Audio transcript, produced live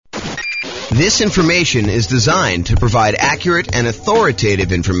This information is designed to provide accurate and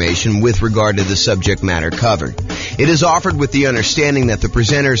authoritative information with regard to the subject matter covered. It is offered with the understanding that the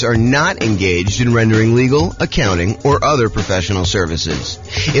presenters are not engaged in rendering legal, accounting, or other professional services.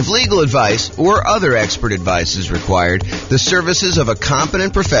 If legal advice or other expert advice is required, the services of a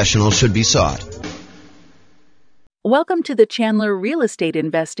competent professional should be sought. Welcome to the Chandler Real Estate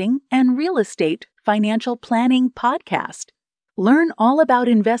Investing and Real Estate Financial Planning Podcast. Learn all about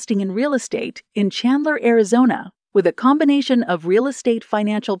investing in real estate in Chandler, Arizona, with a combination of real estate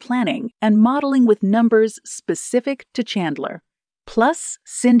financial planning and modeling with numbers specific to Chandler, plus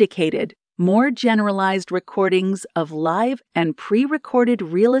syndicated, more generalized recordings of live and pre-recorded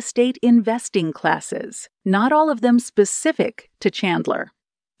real estate investing classes, not all of them specific to Chandler.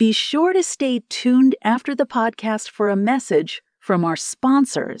 Be sure to stay tuned after the podcast for a message from our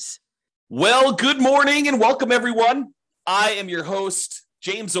sponsors. Well, good morning and welcome, everyone. I am your host,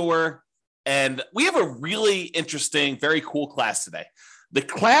 James Orr, and we have a really interesting, very cool class today. The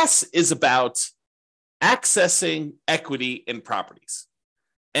class is about accessing equity in properties.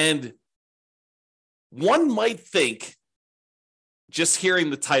 And one might think, just hearing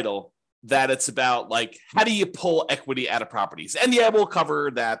the title, that it's about like, how do you pull equity out of properties? And yeah, we'll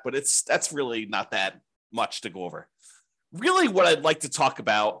cover that, but that's really not that much to go over. Really, what I'd like to talk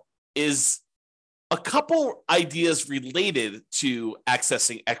about is a couple ideas related to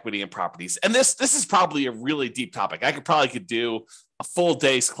accessing equity in properties. And this is probably a really deep topic. I could do a full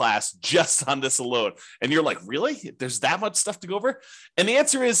day's class just on this alone. And you're like, really? There's that much stuff to go over? And the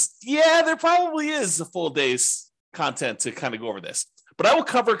answer is, yeah, there probably is a full day's content to kind of go over this. But I will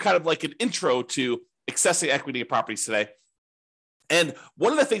cover kind of like an intro to accessing equity in properties today. And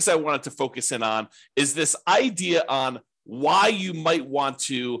one of the things I wanted to focus in on is this idea on why you might want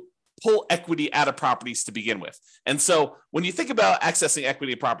to pull equity out of properties to begin with. And so when you think about accessing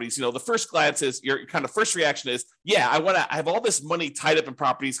equity in properties, the first glance is your kind of first reaction is, yeah, I have all this money tied up in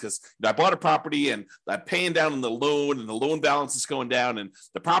properties because I bought a property and I'm paying down on the loan and the loan balance is going down and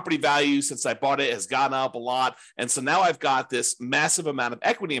the property value since I bought it has gone up a lot. And so now I've got this massive amount of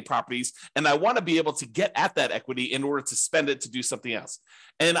equity in properties and I want to be able to get at that equity in order to spend it to do something else.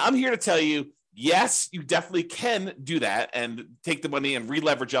 And I'm here to tell you, yes, you definitely can do that and take the money and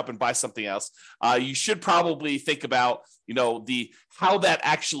re-leverage up and buy something else. You should probably think about, how that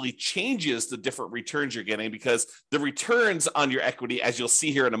actually changes the different returns you're getting, because the returns on your equity, as you'll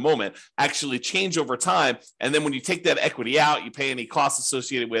see here in a moment, actually change over time. And then when you take that equity out, you pay any costs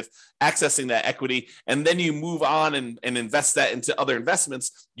associated with accessing that equity, and then you move on and invest that into other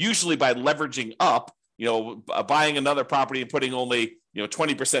investments, usually by leveraging up, buying another property and putting only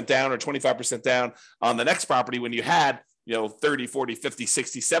 20% down or 25% down on the next property when you had 30, 40, 50,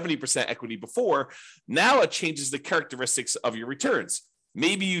 60, 70% equity before. Now it changes the characteristics of your returns.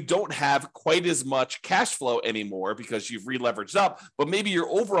 Maybe you don't have quite as much cash flow anymore because you've re-leveraged up, but maybe your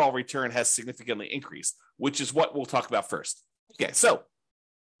overall return has significantly increased, which is what we'll talk about first. Okay, so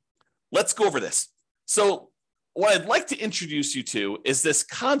let's go over this. So what I'd like to introduce you to is this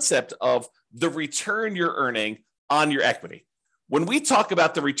concept of the return you're earning on your equity. When we talk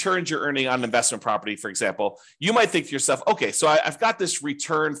about the returns you're earning on investment property, for example, you might think to yourself, okay, so I've got this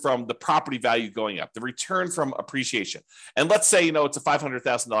return from the property value going up, the return from appreciation. And let's say, it's a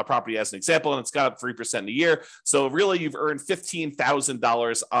 $500,000 property as an example, and it's got up 3% a year. So really you've earned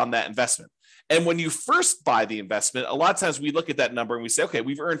 $15,000 on that investment. And when you first buy the investment, a lot of times we look at that number and we say, okay,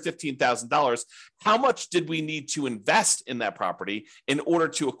 we've earned $15,000. How much did we need to invest in that property in order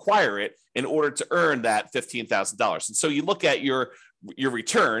to acquire it, in order to earn that $15,000? And so you look at your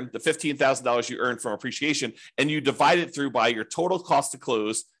return, the $15,000 you earned from appreciation, and you divide it through by your total cost to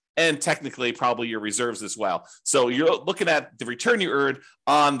close, and technically probably your reserves as well. So you're looking at the return you earned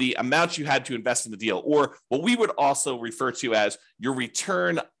on the amount you had to invest in the deal, or what we would also refer to as your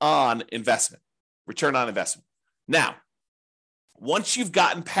return on investment. Return on investment. Now, once you've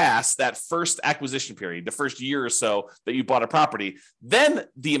gotten past that first acquisition period, the first year or so that you bought a property, then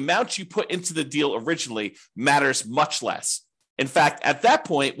the amount you put into the deal originally matters much less. In fact, at that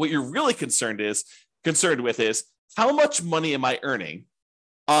point, what you're really concerned with is how much money am I earning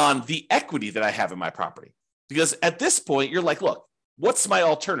on the equity that I have in my property? Because at this point, you're like, look, what's my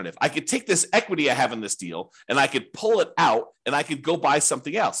alternative? I could take this equity I have in this deal and I could pull it out and I could go buy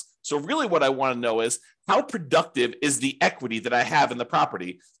something else. So really what I want to know is, how productive is the equity that I have in the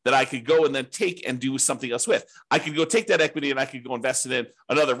property that I could go and then take and do something else with? I could go take that equity and I could go invest it in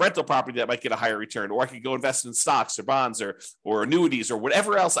another rental property that might get a higher return, or I could go invest in stocks or bonds or annuities or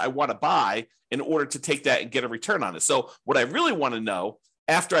whatever else I want to buy in order to take that and get a return on it. So what I really want to know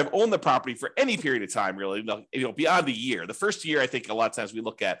after I've owned the property for any period of time, really, beyond a year. The first year, I think a lot of times we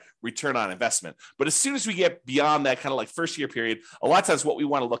look at return on investment. But as soon as we get beyond that kind of like first year period, a lot of times what we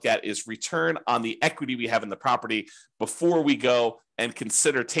want to look at is return on the equity we have in the property before we go and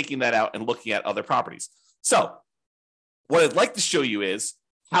consider taking that out and looking at other properties. So what I'd like to show you is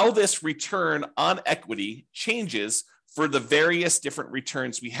how this return on equity changes for the various different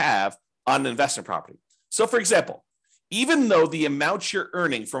returns we have on an investment property. So for example, even though the amount you're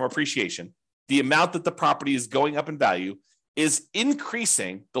earning from appreciation, the amount that the property is going up in value, is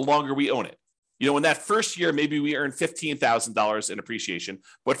increasing the longer we own it. In that first year, maybe we earned $15,000 in appreciation,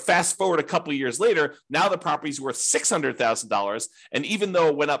 but fast forward a couple of years later, now the property's worth $600,000. And even though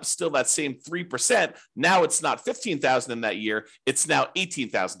it went up still that same 3%, now it's not $15,000 in that year, it's now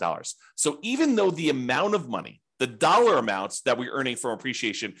 $18,000. So even though the amount of money, the dollar amounts that we're earning from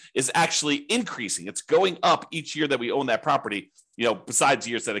appreciation is actually increasing. It's going up each year that we own that property, besides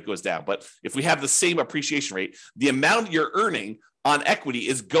years that it goes down. But if we have the same appreciation rate, the amount you're earning on equity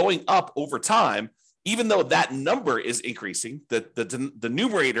is going up over time, even though that number is increasing, the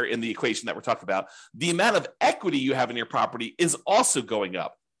numerator in the equation that we're talking about, the amount of equity you have in your property is also going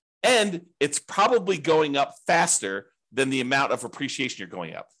up. And it's probably going up faster than the amount of appreciation you're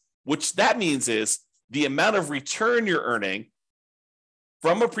going up, which that means is the amount of return you're earning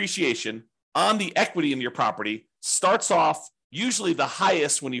from appreciation on the equity in your property starts off usually the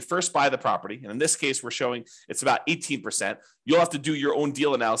highest when you first buy the property. And in this case, we're showing it's about 18%. You'll have to do your own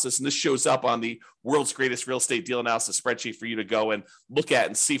deal analysis. And this shows up on the world's greatest real estate deal analysis spreadsheet for you to go and look at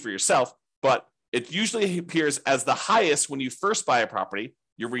and see for yourself. But it usually appears as the highest when you first buy a property,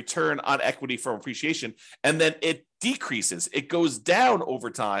 your return on equity from appreciation, and then it decreases. It goes down over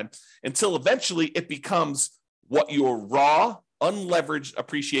time until eventually it becomes what your raw, unleveraged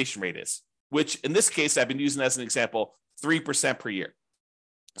appreciation rate is, which in this case, I've been using as an example, 3% per year.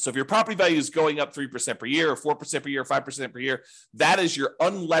 So if your property value is going up 3% per year or 4% per year, or 5% per year, that is your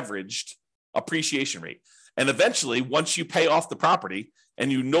unleveraged appreciation rate. And eventually, once you pay off the property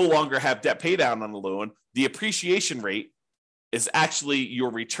and you no longer have debt pay down on the loan, the appreciation rate is actually your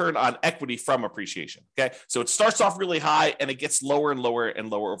return on equity from appreciation. Okay. So it starts off really high and it gets lower and lower and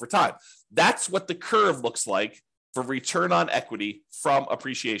lower over time. That's what the curve looks like for return on equity from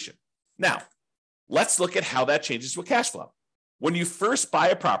appreciation. Now, let's look at how that changes with cash flow. When you first buy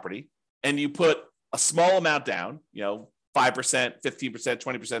a property and you put a small amount down, 5%, 15%, 20%,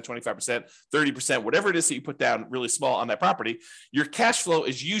 25%, 30%, whatever it is that you put down really small on that property, your cash flow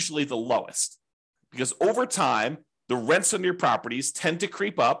is usually the lowest because over time, the rents on your properties tend to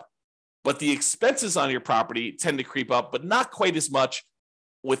creep up, but the expenses on your property tend to creep up, but not quite as much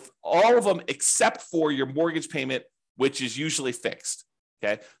with all of them except for your mortgage payment, which is usually fixed.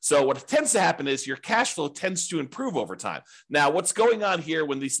 Okay. So what tends to happen is your cash flow tends to improve over time. Now, what's going on here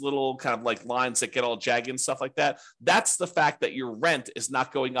when these little kind of like lines that get all jagged and stuff like that, that's the fact that your rent is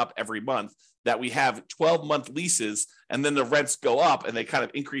not going up every month, that we have 12-month leases and then the rents go up and they kind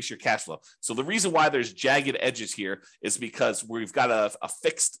of increase your cash flow. So the reason why there's jagged edges here is because we've got a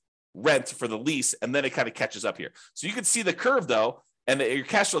fixed rent for the lease and then it kind of catches up here. So you can see the curve though, and your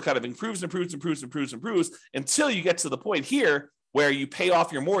cash flow kind of improves until you get to the point here where you pay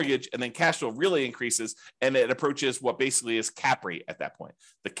off your mortgage and then cash flow really increases and it approaches what basically is cap rate at that point.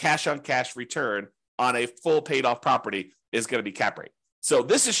 The cash on cash return on a full paid off property is going to be cap rate. So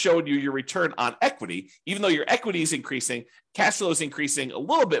this is showing you your return on equity. Even though your equity is increasing, cash flow is increasing a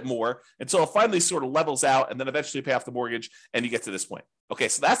little bit more until it finally sort of levels out and then eventually pay off the mortgage and you get to this point. Okay,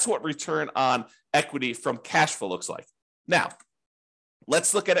 so that's what return on equity from cash flow looks like. Now,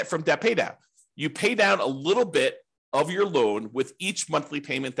 let's look at it from debt pay down. You pay down a little bit of your loan with each monthly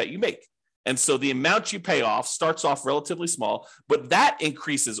payment that you make. And so the amount you pay off starts off relatively small, but that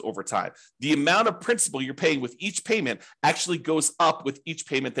increases over time. The amount of principal you're paying with each payment actually goes up with each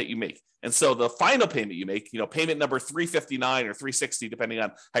payment that you make. And so the final payment you make, payment number 359 or 360, depending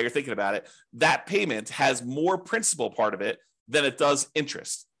on how you're thinking about it, that payment has more principal part of it than it does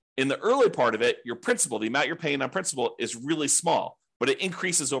interest. In the early part of it, your principal, the amount you're paying on principal is really small, but it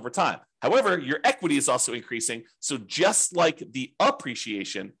increases over time. However, your equity is also increasing. So just like the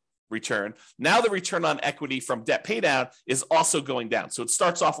appreciation return, now the return on equity from debt pay down is also going down. So it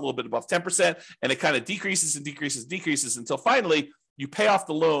starts off a little bit above 10% and it kind of decreases until finally you pay off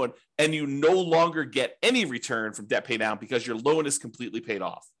the loan and you no longer get any return from debt pay down because your loan is completely paid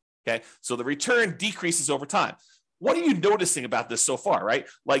off. Okay. So the return decreases over time. What are you noticing about this so far, right?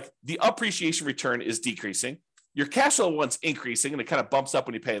 Like the appreciation return is decreasing. Your cash flow one's increasing and it kind of bumps up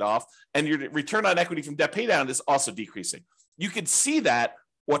when you pay it off. And your return on equity from debt pay down is also decreasing. You can see that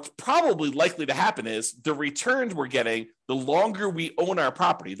what's probably likely to happen is the returns we're getting, the longer we own our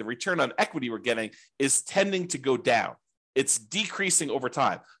property, the return on equity we're getting is tending to go down. It's decreasing over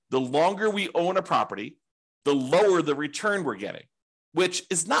time. The longer we own a property, the lower the return we're getting, which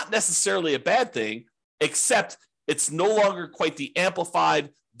is not necessarily a bad thing, except it's no longer quite the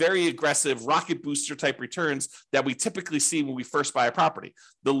amplified, very aggressive rocket booster type returns that we typically see when we first buy a property.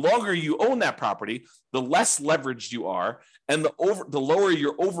 The longer you own that property, the less leveraged you are, and the lower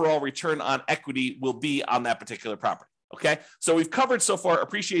your overall return on equity will be on that particular property. Okay, so we've covered so far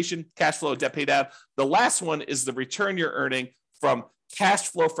appreciation, cash flow, debt pay down. The last one is the return you're earning from cash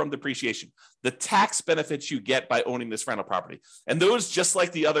flow from depreciation, the tax benefits you get by owning this rental property. And those, just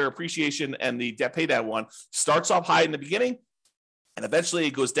like the other appreciation and the debt pay down one, starts off high in the beginning, and eventually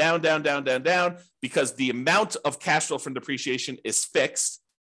it goes down, down, down, down, down, because the amount of cash flow from depreciation is fixed.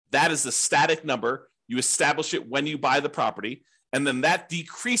 That is a static number. You establish it when you buy the property, and then that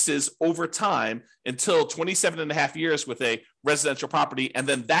decreases over time until 27 and a half years with a residential property, and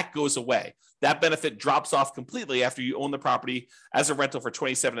then that goes away. That benefit drops off completely after you own the property as a rental for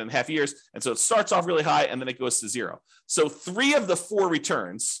 27 and a half years, and so it starts off really high, and then it goes to zero. So 3 of the 4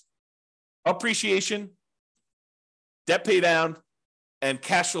 returns, appreciation, debt pay down, and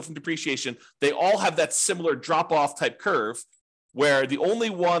cash flow from depreciation, they all have that similar drop-off type curve, where the only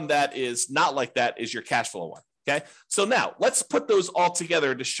one that is not like that is your cash flow one. Okay, so now let's put those all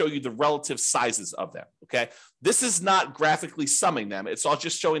together to show you the relative sizes of them. Okay, this is not graphically summing them, it's all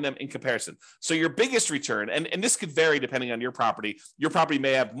just showing them in comparison. So your biggest return, and this could vary depending on your property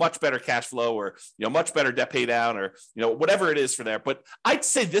may have much better cash flow, or much better debt pay down, or whatever it is for there. But I'd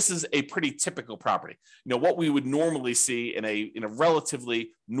say this is a pretty typical property, what we would normally see in a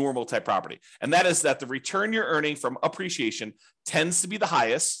relatively normal type property. And that is that the return you're earning from appreciation tends to be the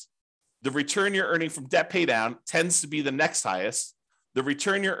highest. The return you're earning from debt pay down tends to be the next highest. The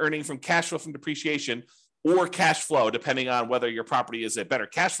return you're earning from cash flow from depreciation or cash flow, depending on whether your property is a better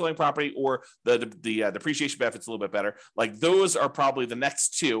cash flowing property or the depreciation benefit's a little bit better. Like, those are probably the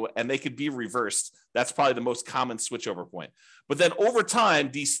next 2, and they could be reversed. That's probably the most common switchover point. But then over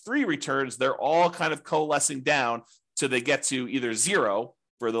time, these 3 returns, they're all kind of coalescing down till they get to either 0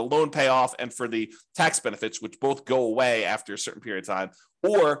 for the loan payoff and for the tax benefits, which both go away after a certain period of time,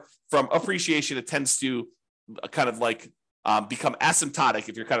 or from appreciation, it tends to kind of like become asymptotic.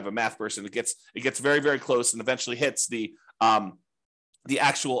 If you're kind of a math person, it gets very, very close and eventually hits the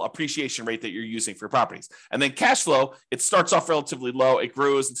actual appreciation rate that you're using for properties. And then cash flow, it starts off relatively low, it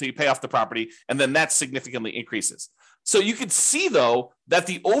grows until you pay off the property, and then that significantly increases. So you can see, though, that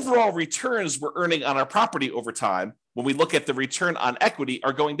the overall returns we're earning on our property over time, when we look at the return on equity,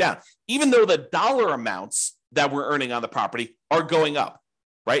 are going down, even though the dollar amounts that we're earning on the property are going up,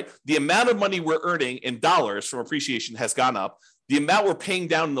 right? The amount of money we're earning in dollars from appreciation has gone up. The amount we're paying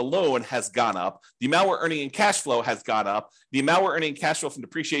down in the loan has gone up. The amount we're earning in cash flow has gone up. The amount we're earning in cash flow from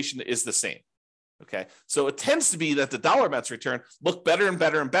depreciation is the same. Okay, so it tends to be that the dollar amounts returned look better and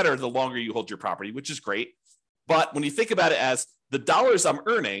better and better the longer you hold your property, which is great. But when you think about it as the dollars I'm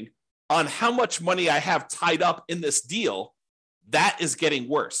earning on how much money I have tied up in this deal, that is getting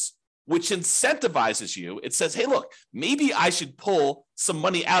worse, which incentivizes you. It says, hey, look, maybe I should pull some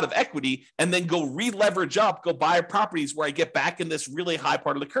money out of equity and then go re-leverage up, go buy properties where I get back in this really high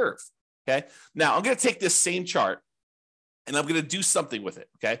part of the curve. Okay, now I'm going to take this same chart and I'm going to do something with it.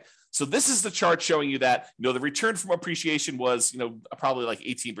 Okay, so this is the chart showing you that, the return from appreciation was, probably like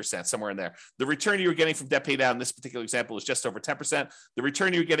 18%, somewhere in there. The return you were getting from debt pay down in this particular example is just over 10%. The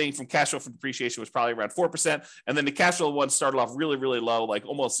return you were getting from cash flow from depreciation was probably around 4%. And then the cash flow one started off really, really low, like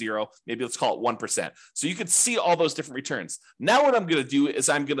almost 0. Maybe let's call it 1%. So you could see all those different returns. Now what I'm going to do is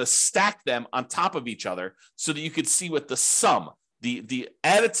I'm going to stack them on top of each other so that you could see what the sum, the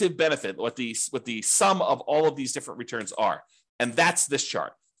additive benefit, what the sum of all of these different returns are. And that's this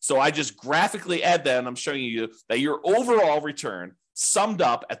chart. So I just graphically add that, and I'm showing you that your overall return summed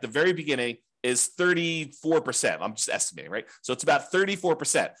up at the very beginning is 34%. I'm just estimating, right? So it's about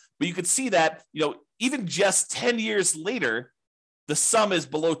 34%. But you can see that, even just 10 years later, the sum is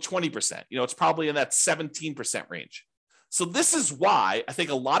below 20%. It's probably in that 17% range. So this is why I think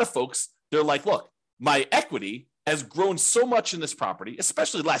a lot of folks, they're like, look, my equity has grown so much in this property,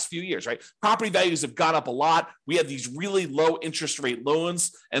 especially the last few years, right? Property values have gone up a lot. We have these really low interest rate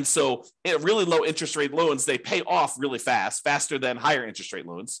loans. And so really low interest rate loans, they pay off really fast, faster than higher interest rate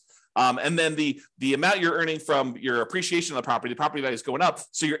loans. And then the amount you're earning from your appreciation of the property value is going up.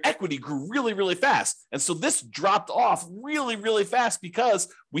 So your equity grew really, really fast. And so this dropped off really, really fast because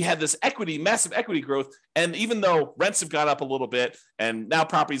we had this massive equity growth. And even though rents have gone up a little bit and now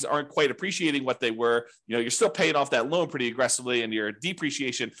properties aren't quite appreciating what they were, you're still paying off that loan pretty aggressively and your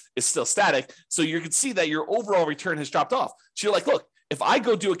depreciation is still static. So you can see that your overall return has dropped off. So you're like, look, if I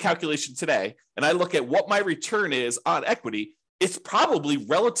go do a calculation today and I look at what my return is on equity, it's probably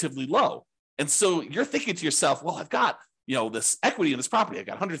relatively low. And so you're thinking to yourself, well, I've got, this equity in this property. I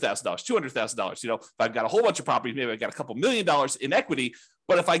got $100,000, $200,000. If I've got a whole bunch of properties, maybe I've got a couple $1 million in equity.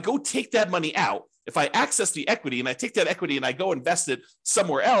 But if I go take that money out, if I access the equity and I take that equity and I go invest it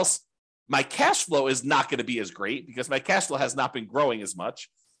somewhere else, my cash flow is not going to be as great because my cash flow has not been growing as much.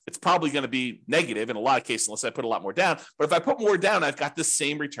 It's probably going to be negative in a lot of cases unless I put a lot more down. But if I put more down, I've got the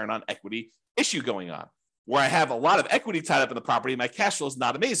same return on equity issue going on, where I have a lot of equity tied up in the property and my cash flow is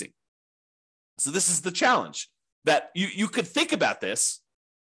not amazing. So this is the challenge that you could think about this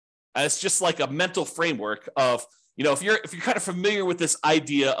as just like a mental framework of, if you're kind of familiar with this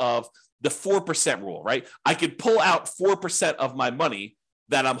idea of the 4% rule, right? I could pull out 4% of my money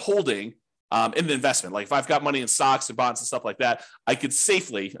that I'm holding in an investment. Like if I've got money in stocks and bonds and stuff like that, I could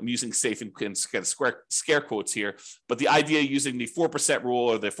safely, I'm using safe in kind of scare quotes here, but the idea using the 4% rule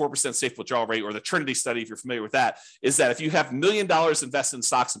or the 4% safe withdrawal rate or the Trinity study, if you're familiar with that, is that if you have $1 million invested in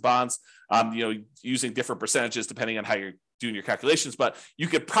stocks and bonds, using different percentages depending on how you're doing your calculations, but you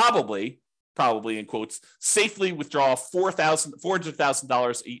could probably in quotes, safely withdraw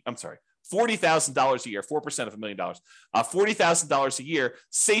 $40,000 a year, 4% of $1 million, $40,000 a year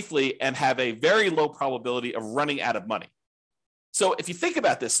safely and have a very low probability of running out of money. So if you think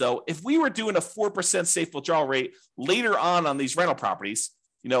about this, though, if we were doing a 4% safe withdrawal rate later on these rental properties,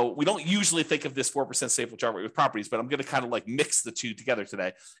 we don't usually think of this 4% safe withdrawal rate with properties, but I'm going to kind of like mix the two together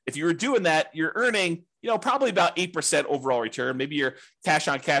today. If you were doing that, you're earning, probably about 8% overall return. Maybe your cash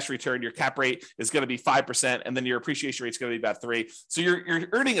on cash return, your cap rate is going to be 5%, and then your appreciation rate is going to be about 3%. So you're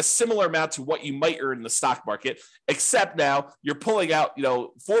earning a similar amount to what you might earn in the stock market, except now you're pulling out,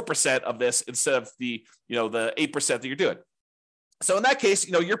 4% of this instead of the 8% that you're doing. So in that case,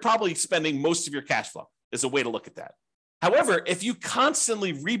 you're probably spending most of your cash flow is a way to look at that. However, if you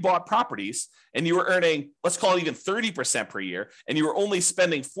constantly rebought properties and you were earning, let's call it even 30% per year, and you were only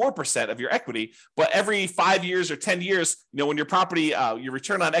spending 4% of your equity, but every 5 years or 10 years, when your property, your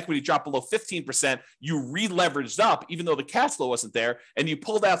return on equity dropped below 15%, you re-leveraged up, even though the cash flow wasn't there, and you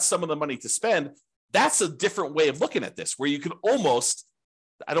pulled out some of the money to spend. That's a different way of looking at this, where you could almost,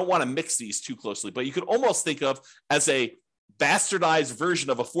 I don't want to mix these too closely, but you could almost think of as a bastardized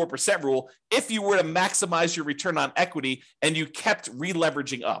version of a 4% rule if you were to maximize your return on equity and you kept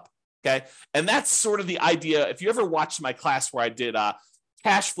re-leveraging up, okay? And that's sort of the idea. If you ever watched my class where I did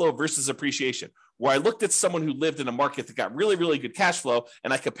cash flow versus appreciation, where I looked at someone who lived in a market that got really, really good cash flow,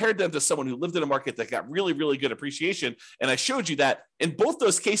 and I compared them to someone who lived in a market that got really, really good appreciation, and I showed you that in both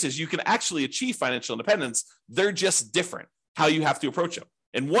those cases, you can actually achieve financial independence. They're just different how you have to approach them.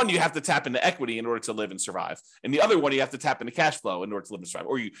 And one, you have to tap into equity in order to live and survive. And the other one, you have to tap into cash flow in order to live and survive.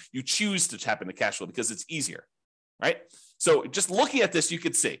 Or you choose to tap into cash flow because it's easier, right? So just looking at this, you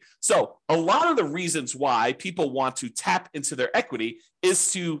could see. So a lot of the reasons why people want to tap into their equity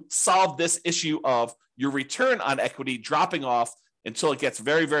is to solve this issue of your return on equity dropping off until it gets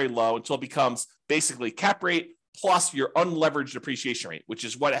very, very low, until it becomes basically cap rate plus your unleveraged depreciation rate, which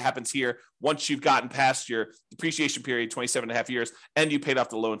is what happens here once you've gotten past your depreciation period, 27 and a half years, and you paid off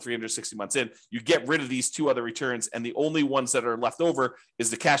the loan 360 months in. You get rid of these two other returns, and the only ones that are left over is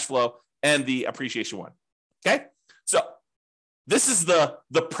the cash flow and the appreciation one. Okay? So this is the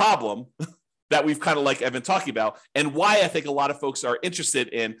problem that we've kind of like I've been talking about, and why I think a lot of folks are interested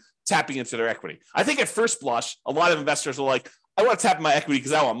in tapping into their equity. I think at first blush, a lot of investors are like, I want to tap my equity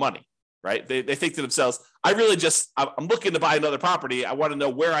because I want money. Right? They think to themselves, I'm looking to buy another property. I want to know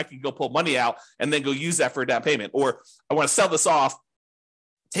where I can go pull money out and then go use that for a down payment. Or I want to sell this off,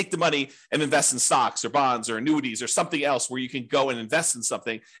 take the money and invest in stocks or bonds or annuities or something else where you can go and invest in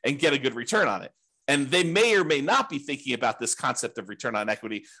something and get a good return on it. And they may or may not be thinking about this concept of return on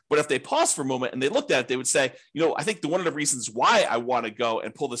equity. But if they pause for a moment and they looked at it, they would say, I think one of the reasons why I want to go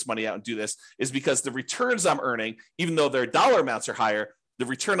and pull this money out and do this is because the returns I'm earning, even though their dollar amounts are higher, the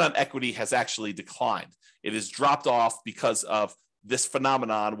return on equity has actually declined. It has dropped off because of this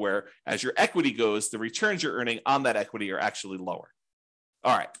phenomenon where as your equity goes, the returns you're earning on that equity are actually lower.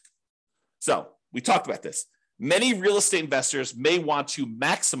 All right. So we talked about this. Many real estate investors may want to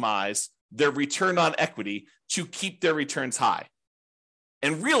maximize their return on equity to keep their returns high.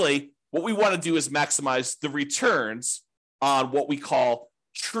 And really, what we want to do is maximize the returns on what we call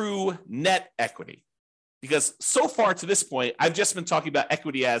true net equity. Because so far to this point, I've just been talking about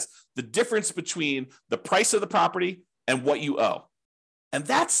equity as the difference between the price of the property and what you owe. And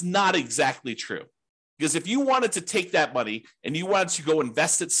that's not exactly true. Because if you wanted to take that money and you wanted to go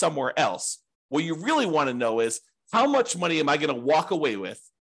invest it somewhere else, what you really want to know is how much money am I going to walk away with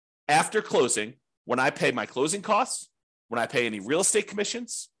after closing when I pay my closing costs, when I pay any real estate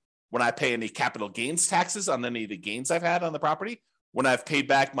commissions, when I pay any capital gains taxes on any of the gains I've had on the property, when I've paid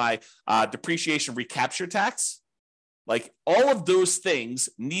back my depreciation recapture tax. Like all of those things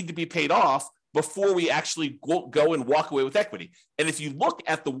need to be paid off before we actually go and walk away with equity. And if you look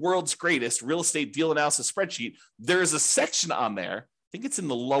at the world's greatest real estate deal analysis spreadsheet, there's a section on there, I think it's in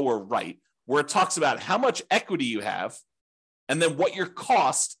the lower right, where it talks about how much equity you have and then what your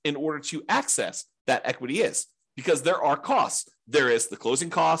cost in order to access that equity is. Because there are costs. There is the closing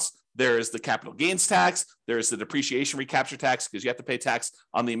costs, there is the capital gains tax, there is the depreciation recapture tax, because you have to pay tax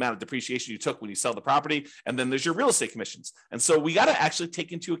on the amount of depreciation you took when you sell the property, and then there's your real estate commissions. And so we got to actually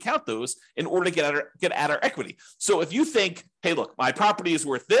take into account those in order to get at our equity. So if you think, hey, look, my property is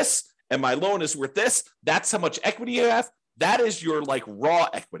worth this and my loan is worth this, that's how much equity you have. That is your like raw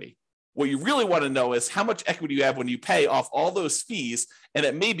equity. What you really want to know is how much equity you have when you pay off all those fees, and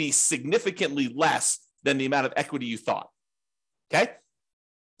it may be significantly less than the amount of equity you thought. Okay?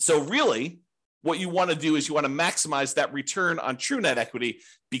 So really, what you want to do is you want to maximize that return on true net equity,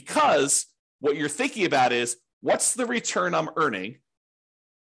 because what you're thinking about is what's the return I'm earning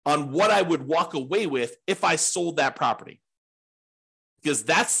on what I would walk away with if I sold that property? Because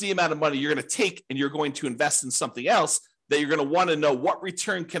that's the amount of money you're going to take and you're going to invest in something else that you're going to want to know what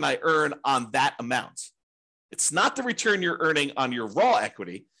return can I earn on that amount. It's not the return you're earning on your raw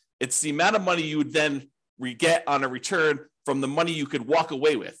equity. It's the amount of money you would then get on a return from the money you could walk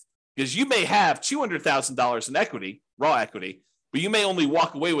away with. Because you may have $200,000 in equity, raw equity, but you may only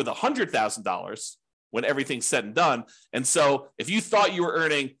walk away with $100,000 when everything's said and done. And so if you thought you were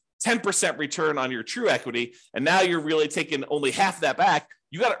earning 10% return on your true equity, and now you're really taking only half that back,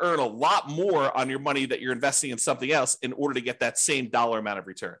 you got to earn a lot more on your money that you're investing in something else in order to get that same dollar amount of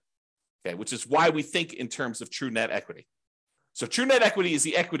return. Okay, which is why we think in terms of true net equity. So true net equity is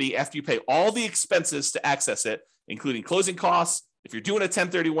the equity after you pay all the expenses to access it, including closing costs. If you're doing a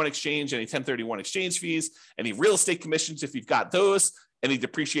 1031 exchange, any 1031 exchange fees, any real estate commissions, if you've got those, any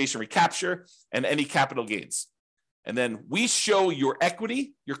depreciation recapture, and any capital gains. And then we show your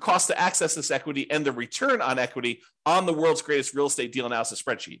equity, your cost to access this equity, and the return on equity on the world's greatest real estate deal analysis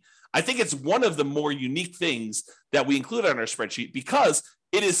spreadsheet. I think it's one of the more unique things that we include on our spreadsheet because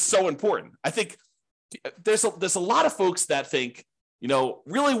it is so important. I think there's a lot of folks that think, you know,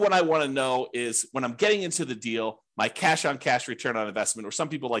 really what I want to know is when I'm getting into the deal, my cash on cash return on investment, or some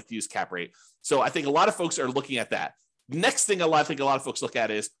people like to use cap rate. So I think a lot of folks are looking at that. Next thing I think a lot of folks look at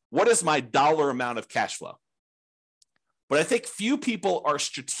is what is my dollar amount of cash flow? But I think few people are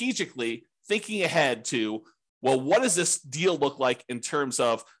strategically thinking ahead to, well, what does this deal look like in terms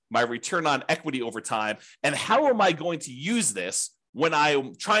of my return on equity over time? And how am I going to use this when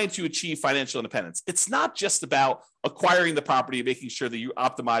I'm trying to achieve financial independence? It's not just about acquiring the property and making sure that you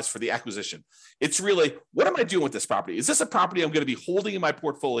optimize for the acquisition. It's really, what am I doing with this property? Is this a property I'm going to be holding in my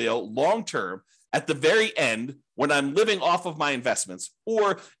portfolio long-term at the very end when I'm living off of my investments?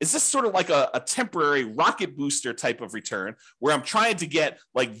 Or is this sort of like a temporary rocket booster type of return where I'm trying to get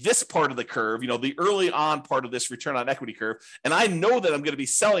like this part of the curve, you know, the early on part of this return on equity curve. And I know that I'm going to be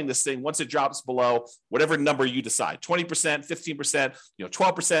selling this thing once it drops below whatever number you decide, 20%, 15%,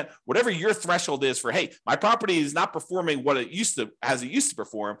 12%, whatever your threshold is for, hey, my property is not performing what it used to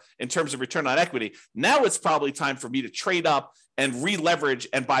perform in terms of return on equity. Now it's probably time for me to trade up and re-leverage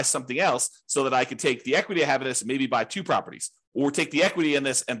and buy something else so that I can take the equity I have in this and maybe buy 2 properties, or take the equity in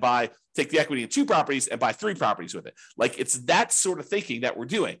this and take the equity in 2 properties and buy 3 properties with it. Like, it's that sort of thinking that we're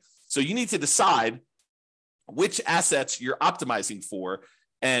doing. So you need to decide which assets you're optimizing for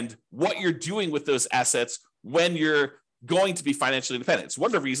and what you're doing with those assets when you're going to be financially independent. It's one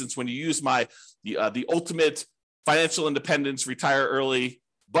of the reasons when you use the ultimate financial independence, retire early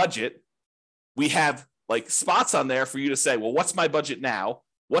budget, we have like spots on there for you to say, well, what's my budget now?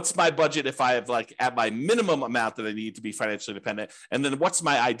 What's my budget if I have like at my minimum amount that I need to be financially independent? And then what's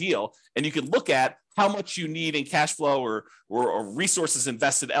my ideal? And you can look at how much you need in cash flow or resources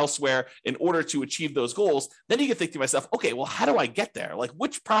invested elsewhere in order to achieve those goals. Then you can think to myself, okay, well, how do I get there? Like,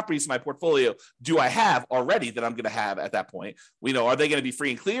 which properties in my portfolio do I have already that I'm going to have at that point? You know, are they going to be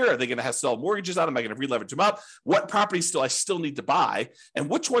free and clear? Are they going to have sell mortgages on them? Am I going to re-leverage them up? What properties do I still need to buy? And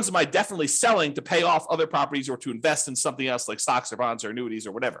which ones am I definitely selling to pay off other properties or to invest in something else like stocks or bonds or annuities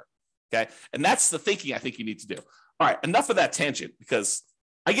or whatever? Okay. And that's the thinking I think you need to do. All right. Enough of that tangent, because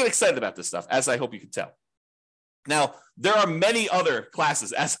I get excited about this stuff, as I hope you can tell. Now, there are many other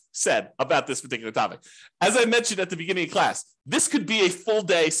classes, as I said, about this particular topic. As I mentioned at the beginning of class, this could be a full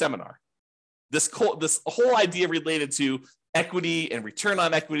day seminar. This whole idea related to equity and return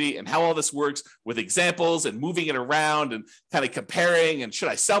on equity and how all this works with examples and moving it around and kind of comparing, and should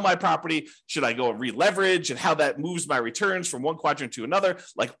I sell my property? Should I go and re-leverage, and how that moves my returns from one quadrant to another?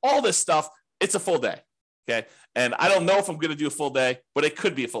 Like all this stuff, it's a full day. Okay. And I don't know if I'm going to do a full day, but it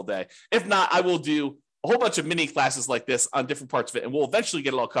could be a full day. If not, I will do a whole bunch of mini classes like this on different parts of it, and we'll eventually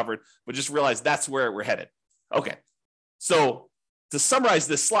get it all covered, but just realize that's where we're headed. Okay. So to summarize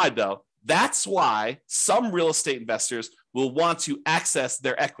this slide though, that's why some real estate investors will want to access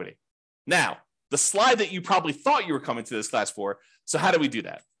their equity. Now, the slide that you probably thought you were coming to this class for. So how do we do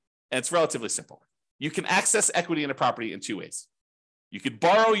that? And it's relatively simple. You can access equity in a property in two ways. You could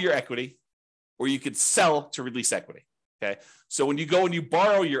borrow your equity, or you could sell to release equity. Okay. So when you go and you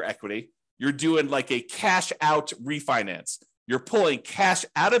borrow your equity, you're doing like a cash out refinance. You're pulling cash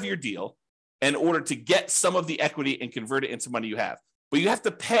out of your deal in order to get some of the equity and convert it into money you have. But you have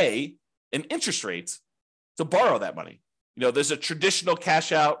to pay an interest rate to borrow that money. You know, there's a traditional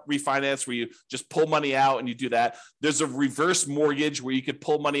cash out refinance where you just pull money out and you do that. There's a reverse mortgage where you could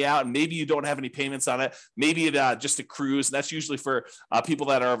pull money out and maybe you don't have any payments on it. Maybe it just accrues. And that's usually for people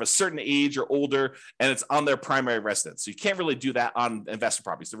that are of a certain age or older, and it's on their primary residence. So you can't really do that on investment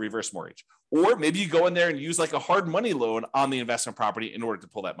properties, the reverse mortgage. Or maybe you go in there and use like a hard money loan on the investment property in order to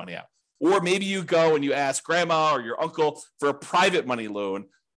pull that money out. Or maybe you go and you ask grandma or your uncle for a private money loan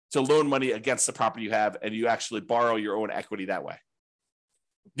to loan money against the property you have, and you actually borrow your own equity that way.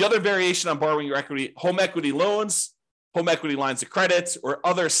 The other variation on borrowing your equity, home equity loans, home equity lines of credit, or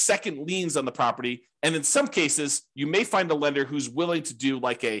other second liens on the property. And in some cases, you may find a lender who's willing to do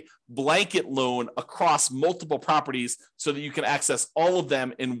like a blanket loan across multiple properties so that you can access all of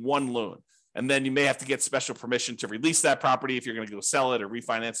them in one loan. And then you may have to get special permission to release that property if you're going to go sell it or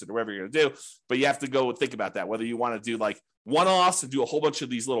refinance it or whatever you're going to do. But you have to go and think about that, whether you want to do like one-offs and do a whole bunch of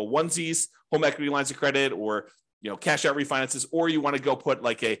these little onesies, home equity lines of credit, or cash out refinances, or you want to go put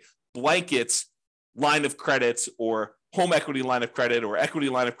like a blanket line of credit or home equity line of credit or equity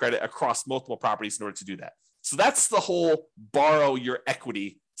line of credit across multiple properties in order to do that. So that's the whole borrow your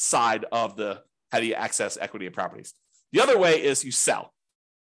equity side of the how do you access equity in properties. The other way is you sell.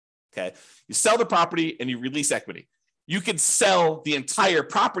 Okay, you sell the property and you release equity. You can sell the entire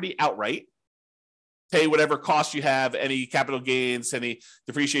property outright, pay whatever cost you have, any capital gains, any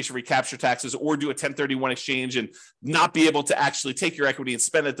depreciation, recapture taxes, or do a 1031 exchange and not be able to actually take your equity and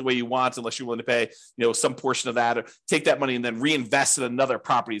spend it the way you want unless you're willing to pay, some portion of that, or take that money and then reinvest in another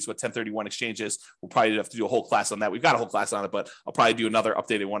property is what 1031 exchange is. We'll probably have to do a whole class on that. We've got a whole class on it, but I'll probably do another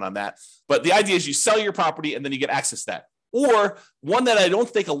updated one on that. But the idea is you sell your property and then you get access to that. Or one that I don't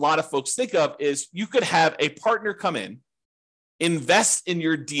think a lot of folks think of is you could have a partner come in, invest in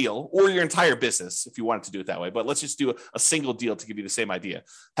your deal or your entire business if you wanted to do it that way. But let's just do a single deal to give you the same idea.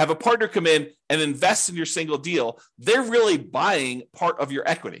 Have a partner come in and invest in your single deal. They're really buying part of your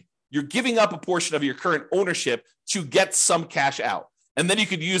equity. You're giving up a portion of your current ownership to get some cash out. And then you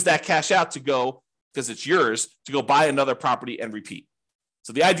could use that cash out to go, because it's yours, to go buy another property and repeat.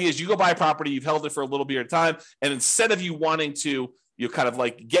 So the idea is you go buy a property, you've held it for a little bit of time, and instead of you wanting to, kind of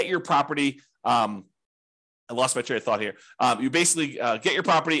like get your property, I lost my train of thought here. You basically get your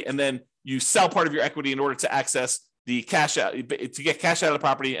property and then you sell part of your equity in order to access the cash out, to get cash out of the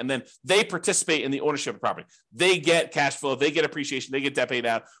property, and then they participate in the ownership of the property. They get cash flow, they get appreciation, they get debt paid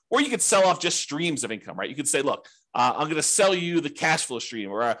out, or you could sell off just streams of income, right? You could say, look, I'm going to sell you the cash flow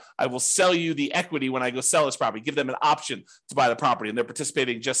stream, or I will sell you the equity when I go sell this property, give them an option to buy the property, and they're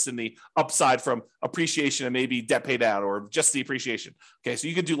participating just in the upside from appreciation and maybe debt paid out or just the appreciation. Okay, so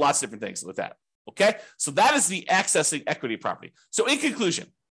you could do lots of different things with that. Okay, so that is the accessing equity property. So in conclusion,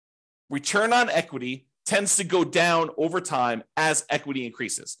 return on equity tends to go down over time as equity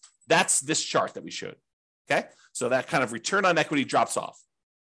increases. That's this chart that we showed. Okay, so that kind of return on equity drops off.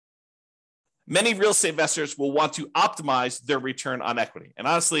 Many real estate investors will want to optimize their return on equity. And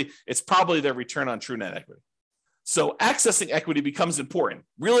honestly, it's probably their return on true net equity. So accessing equity becomes important.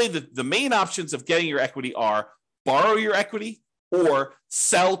 Really, the main options of getting your equity are borrow your equity or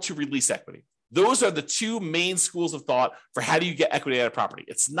sell to release equity. Those are the two main schools of thought for how do you get equity out of property.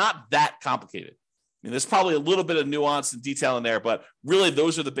 It's not that complicated. I mean, there's probably a little bit of nuance and detail in there, but really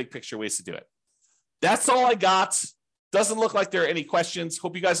those are the big picture ways to do it. That's all I got. Doesn't look like there are any questions.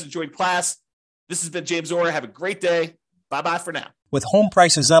 Hope you guys enjoyed class. This has been James Orr. Have a great day. Bye-bye for now. With home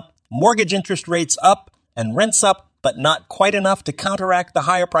prices up, mortgage interest rates up, and rents up, but not quite enough to counteract the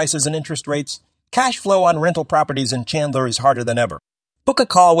higher prices and interest rates, cash flow on rental properties in Chandler is harder than ever. Book a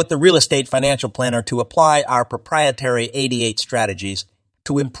call with the Real Estate Financial Planner to apply our proprietary 88 strategies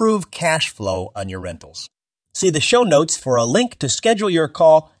to improve cash flow on your rentals. See the show notes for a link to schedule your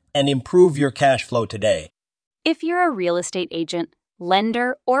call and improve your cash flow today. If you're a real estate agent,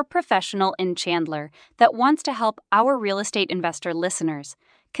 lender, or professional in Chandler that wants to help our real estate investor listeners,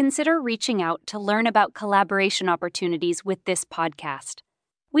 consider reaching out to learn about collaboration opportunities with this podcast.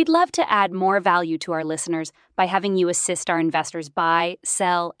 We'd love to add more value to our listeners by having you assist our investors buy,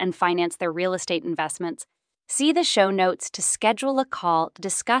 sell, and finance their real estate investments. See the show notes to schedule a call to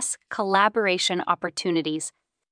discuss collaboration opportunities.